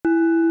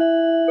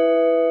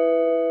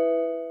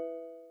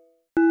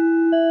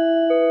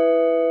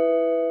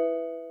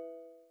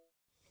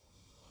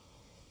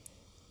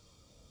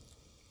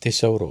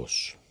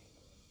Θησαυρός.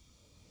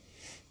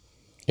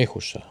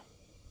 Έχουσα.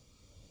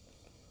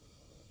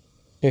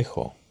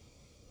 Έχω.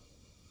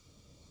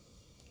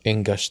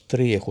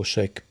 Εγκαστρή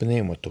έχουσα εκ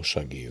Πνεύματος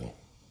Αγίου.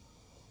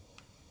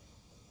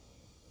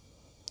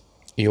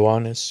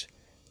 Ιωάννης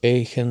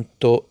έχεν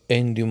το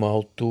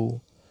έντυμα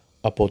του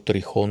από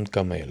τριχών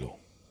καμέλου.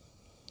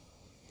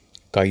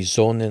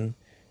 Καϊζόνεν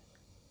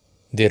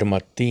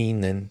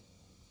δερματίνεν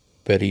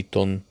περί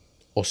τον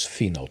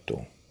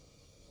οσφήναυτου.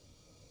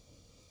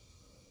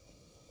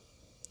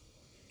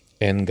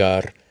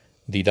 Ενγαρ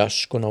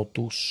διδάσκον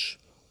αυτούς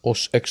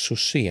ως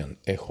εξουσίαν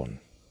έχων,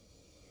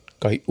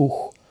 καί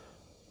ουχ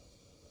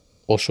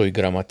όσο οι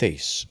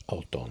γραμματείς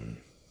αυτών.